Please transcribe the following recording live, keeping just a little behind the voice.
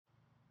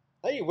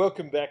Hey,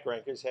 welcome back,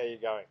 Rankers. How you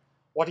going?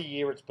 What a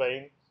year it's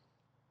been.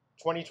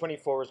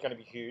 2024 is going to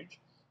be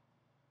huge.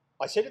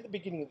 I said at the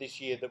beginning of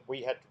this year that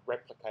we had to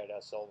replicate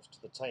ourselves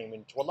to the team,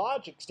 and to a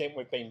large extent,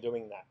 we've been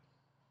doing that.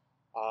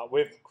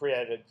 We've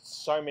created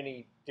so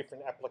many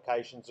different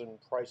applications and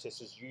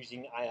processes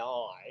using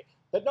AI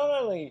that not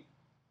only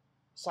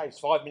saves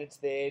 5 minutes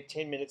there,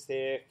 10 minutes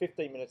there,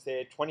 15 minutes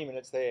there, 20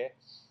 minutes there,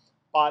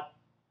 but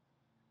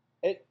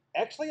it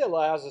actually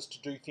allows us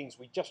to do things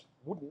we just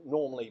wouldn't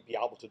normally be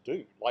able to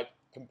do, like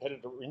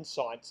competitor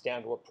insights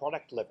down to a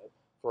product level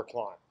for a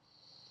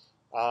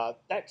client.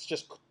 That's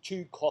just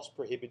too cost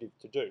prohibitive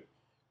to do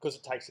because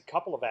it takes a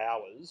couple of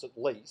hours at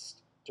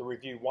least to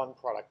review one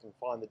product and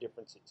find the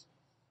differences.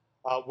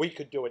 We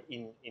could do it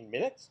in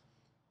minutes,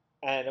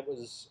 and it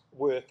was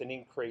worth an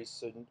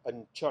increase in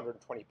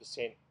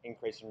 220%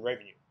 increase in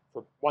revenue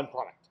for one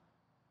product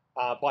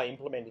by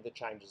implementing the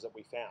changes that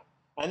we found.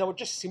 And they were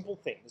just simple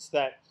things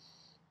that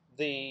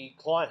the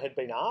client had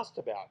been asked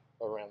about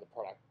around the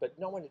product, but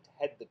no one had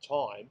had the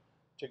time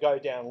to go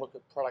down and look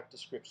at product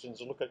descriptions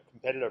and look at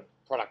competitor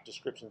product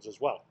descriptions as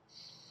well.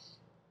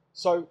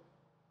 So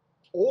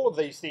all of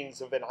these things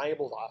have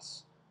enabled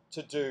us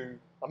to do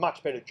a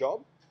much better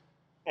job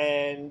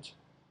and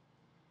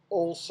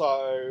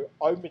also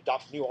opened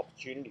up new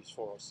opportunities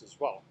for us as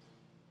well.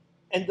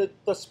 And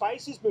the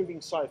space is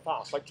moving so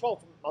fast. Like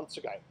 12 months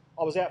ago,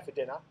 I was out for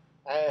dinner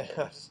and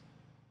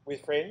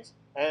with friends,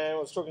 and I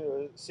was talking to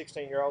a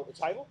 16-year-old at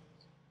the table,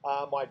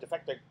 my de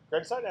facto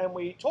grandson, and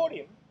we taught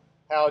him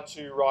how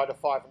to write a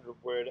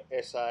 500-word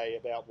essay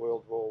about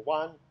World War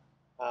One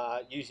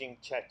using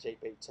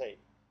ChatGPT.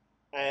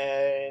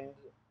 And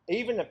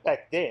even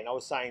back then, I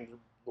was saying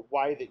the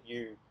way that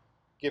you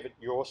give it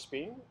your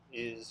spin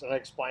is, and I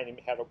explained him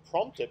how to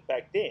prompt it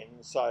back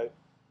then, so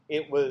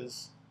it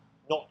was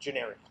not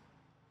generic.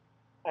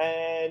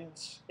 And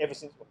ever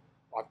since,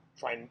 I've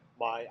trained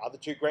my other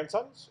two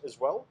grandsons as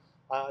well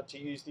to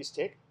use this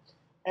tech.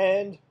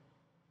 And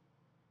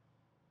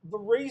the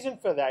reason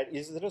for that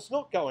is that it's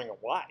not going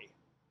away.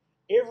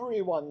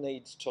 Everyone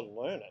needs to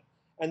learn it.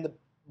 And the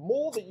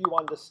more that you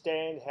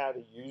understand how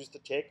to use the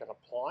tech and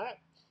apply it,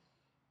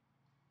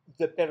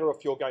 the better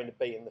off you're going to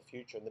be in the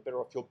future and the better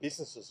off your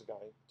businesses are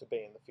going to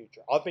be in the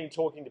future. I've been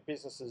talking to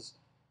businesses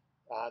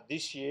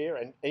this year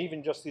and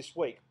even just this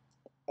week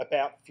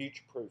about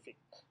future proofing.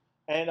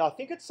 And I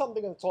think it's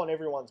something that's on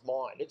everyone's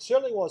mind. It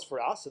certainly was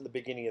for us at the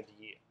beginning of the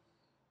year.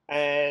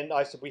 And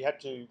I said we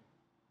had to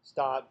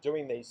start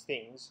doing these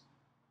things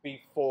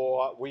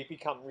before we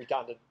become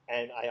redundant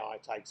and AI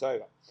takes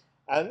over.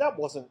 And that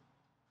wasn't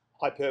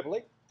hyperbole,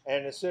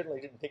 and I certainly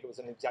didn't think it was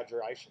an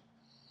exaggeration.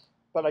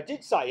 But I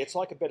did say it's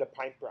like a better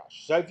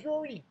paintbrush. So if you're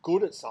already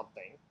good at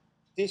something,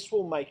 this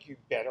will make you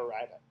better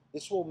at it.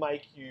 This will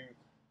make you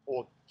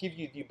or give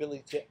you the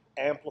ability to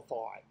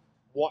amplify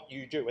what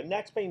you do. And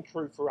that's been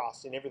true for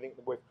us in everything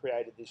that we've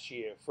created this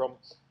year. From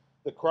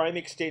the Chrome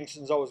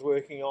extensions I was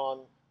working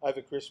on over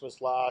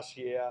Christmas last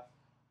year,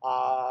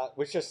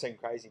 which just seem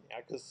crazy now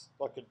because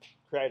I could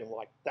create them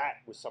like that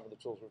with some of the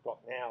tools we've got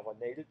now if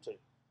I needed to.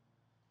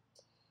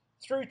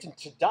 Through to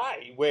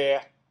today,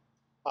 where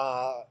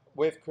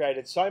we've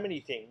created so many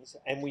things,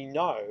 and we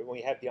know,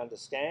 we have the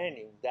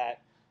understanding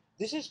that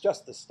this is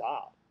just the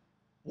start.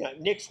 You know,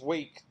 next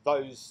week,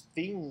 those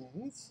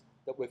things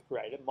that we've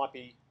created might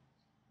be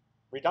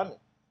redundant.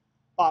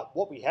 But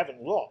what we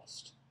haven't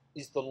lost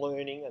is the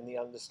learning and the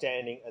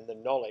understanding and the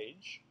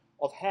knowledge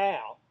of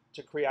how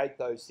to create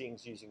those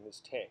things using this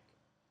tech.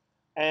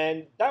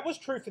 And that was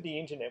true for the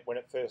internet when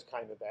it first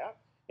came about.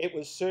 It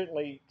was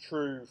certainly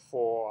true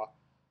for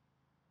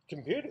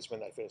computers when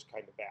they first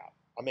came about.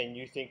 I mean,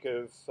 you think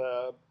of,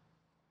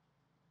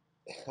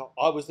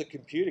 I was the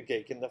computer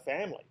geek in the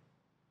family,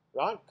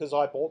 right? Because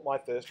I bought my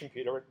first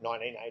computer in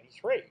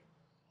 1983.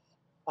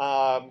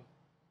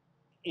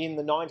 In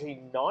the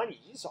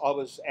 1990s, I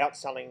was out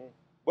selling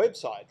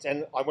websites,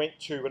 and I went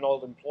to an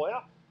old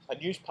employer, a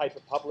newspaper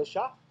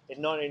publisher,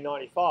 in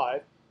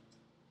 1995,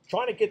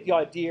 trying to get the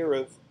idea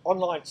of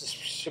online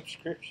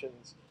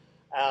subscriptions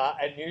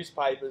and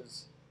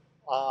newspapers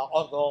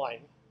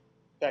online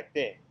back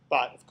then.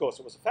 But of course,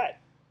 it was a fad,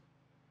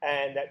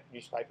 and that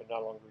newspaper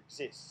no longer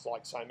exists,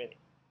 like so many.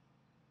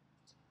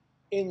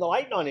 In the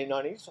late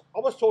 1990s, I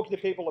was talking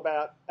to people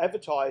about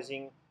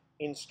advertising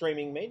in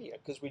streaming media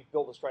because we'd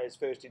built Australia's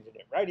first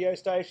internet radio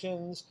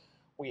stations.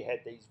 We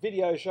had these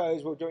video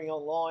shows we were doing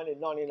online in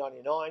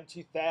 1999,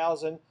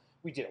 2000.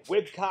 We did a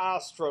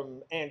webcast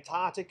from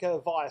Antarctica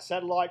via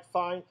satellite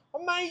phone.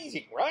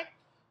 Amazing, right?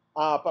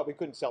 But we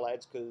couldn't sell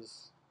ads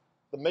because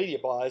the media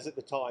buyers at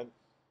the time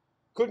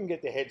couldn't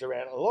get their heads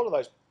around it. A lot of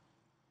those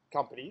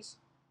companies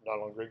no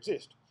longer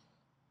exist.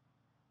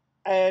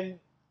 And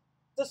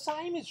the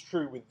same is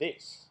true with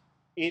this.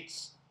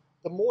 It's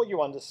the more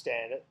you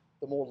understand it,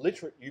 the more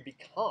literate you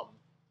become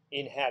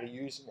in how to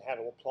use it and how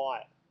to apply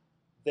it,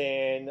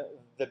 then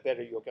the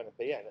better you're going to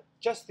be at it.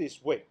 Just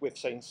this week, we've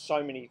seen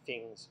so many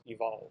things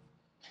evolve.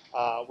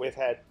 We've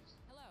had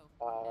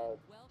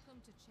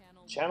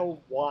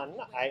Channel 1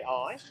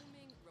 AI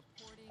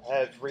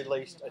have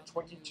released a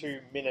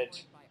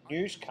 22-minute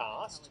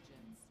newscast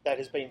that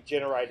has been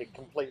generated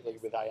completely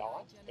with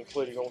AI,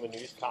 including all the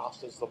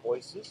newscasters, the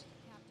voices.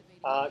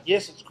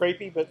 Yes, it's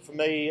creepy, but for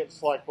me,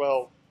 it's like,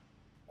 well,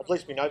 at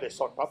least we know they're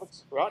sock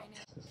puppets, right?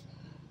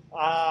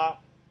 Uh,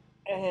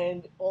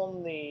 and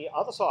on the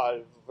other side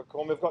of the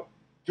coin, we've got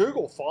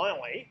Google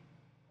finally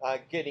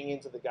getting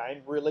into the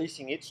game,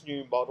 releasing its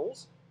new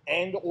models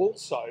and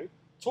also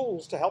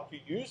tools to help you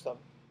use them,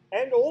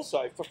 and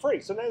also for free.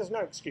 So there's no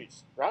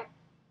excuse, right?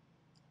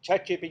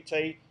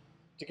 ChatGPT,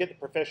 to get the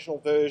professional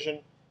version,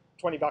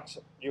 $20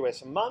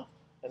 US a month,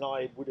 and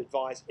I would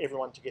advise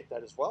everyone to get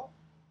that as well,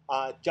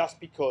 just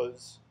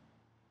because,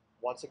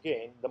 once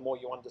again, the more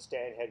you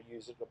understand how to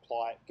use it,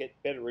 apply it, get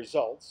better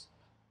results,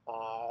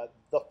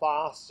 the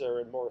faster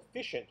and more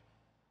efficient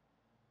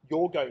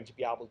you're going to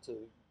be able to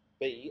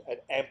be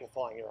at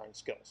amplifying your own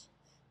skills,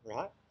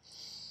 right?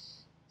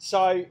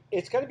 So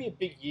it's going to be a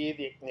big year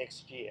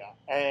next year,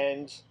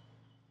 and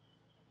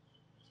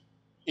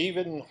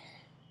even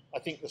I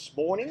think this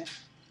morning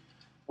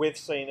we've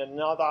seen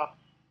another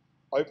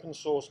open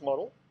source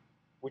model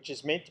which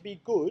is meant to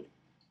be good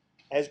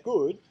as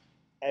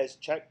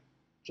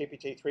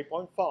ChatGPT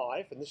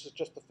 3.5, and this is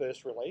just the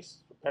first release.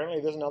 Apparently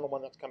there's another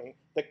one that's coming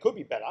that could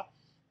be better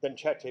than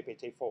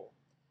ChatGPT 4.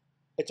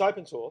 It's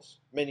open source,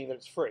 meaning that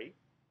it's free.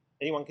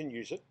 Anyone can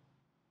use it.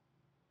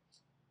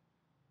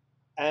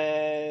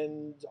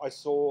 And I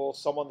saw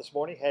someone this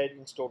morning had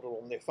installed it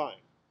on their phone,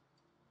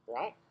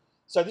 right?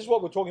 So this is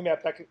what we're talking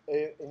about back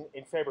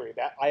in February,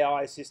 about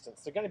AI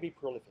assistants. They're going to be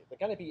prolific. They're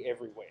going to be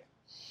everywhere.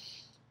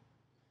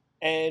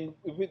 And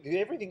with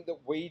everything that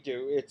we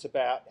do, it's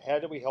about how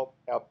do we help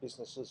our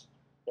businesses,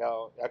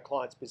 our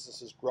clients'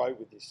 businesses grow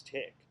with this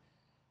tech.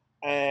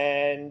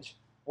 And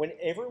when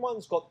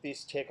everyone's got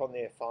this tech on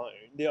their phone,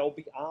 they'll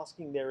be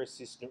asking their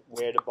assistant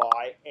where to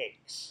buy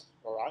X,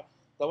 all right?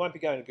 They won't be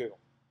going to Google.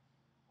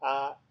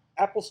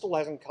 Apple still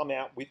hasn't come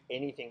out with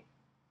anything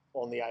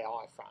on the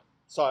AI front.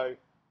 So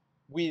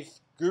with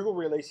Google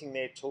releasing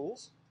their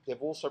tools,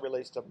 they've also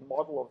released a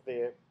model of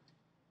their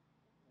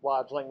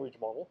large language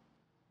model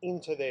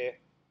into their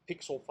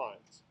Pixel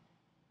phones.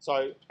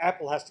 So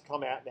Apple has to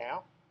come out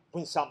now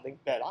with something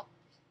better.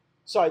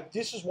 So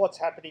this is what's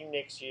happening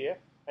next year,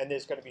 and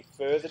there's going to be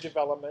further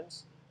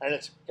developments, and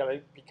it's going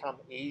to become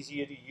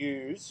easier to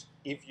use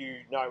if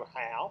you know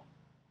how.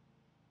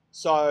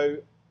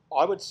 So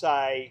I would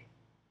say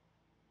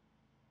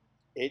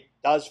it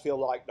does feel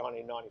like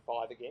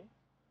 1995 again,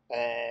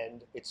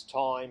 and it's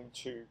time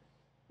to,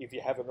 if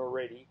you haven't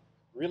already,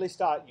 really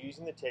start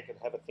using the tech and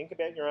have a think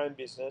about your own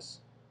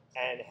business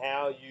and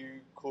how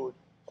you could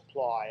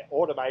apply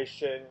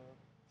automation,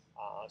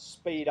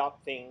 speed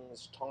up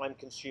things,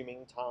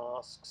 time-consuming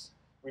tasks,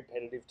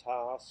 repetitive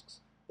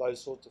tasks,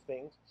 those sorts of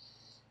things.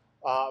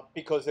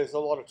 Because there's a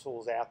lot of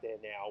tools out there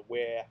now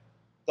where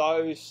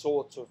those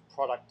sorts of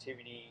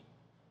productivity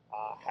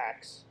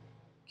hacks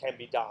can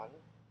be done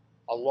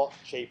a lot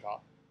cheaper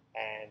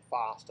and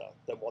faster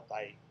than what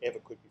they ever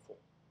could before.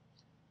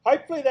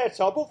 Hopefully that's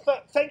helpful.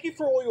 Thank you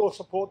for all your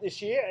support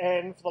this year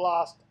and for the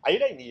last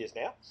 18 years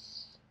now.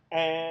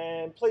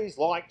 And please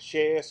like,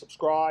 share,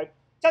 subscribe,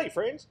 tell your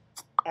friends,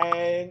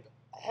 and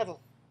have a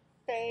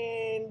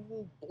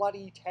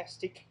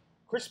fan-bloody-tastic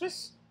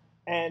Christmas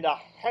and a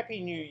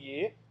happy new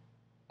year.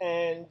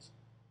 And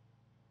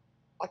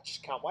I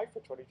just can't wait for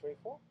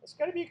 2024. It's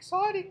going to be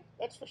exciting,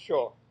 that's for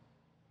sure.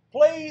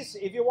 Please,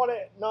 if you want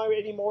to know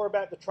any more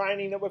about the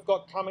training that we've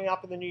got coming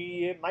up in the new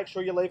year, make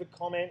sure you leave a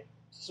comment,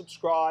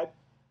 subscribe,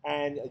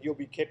 and you'll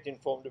be kept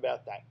informed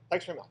about that.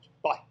 Thanks very much.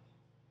 Bye.